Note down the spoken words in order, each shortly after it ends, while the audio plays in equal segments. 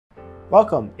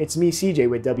Welcome, it's me CJ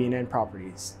with WNN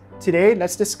Properties. Today,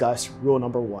 let's discuss rule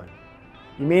number 1.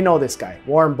 You may know this guy,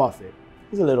 Warren Buffett.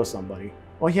 He's a little somebody.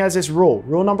 Well, he has this rule.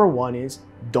 Rule number 1 is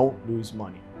don't lose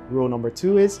money. Rule number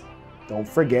 2 is don't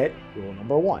forget rule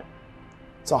number 1.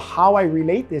 So how I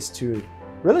relate this to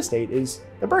real estate is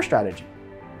the BRRRR strategy.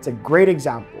 It's a great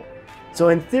example. So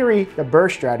in theory, the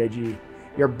BRRRR strategy,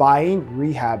 you're buying,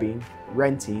 rehabbing,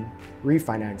 renting,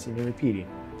 refinancing, and repeating.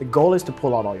 The goal is to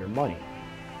pull out all your money.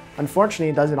 Unfortunately,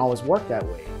 it doesn't always work that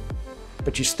way,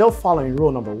 but you're still following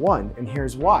rule number 1, and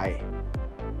here's why.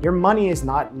 Your money is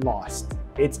not lost,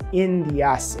 it's in the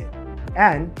asset,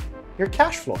 and you're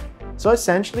cash flowing. So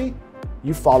essentially,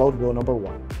 you followed rule number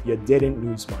 1. You didn't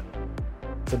lose money.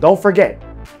 So don't forget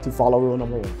to follow rule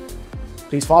number 1.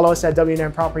 Please follow us at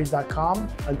WNNproperties.com.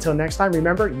 Until next time,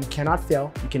 remember, you cannot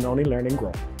fail, you can only learn and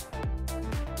grow.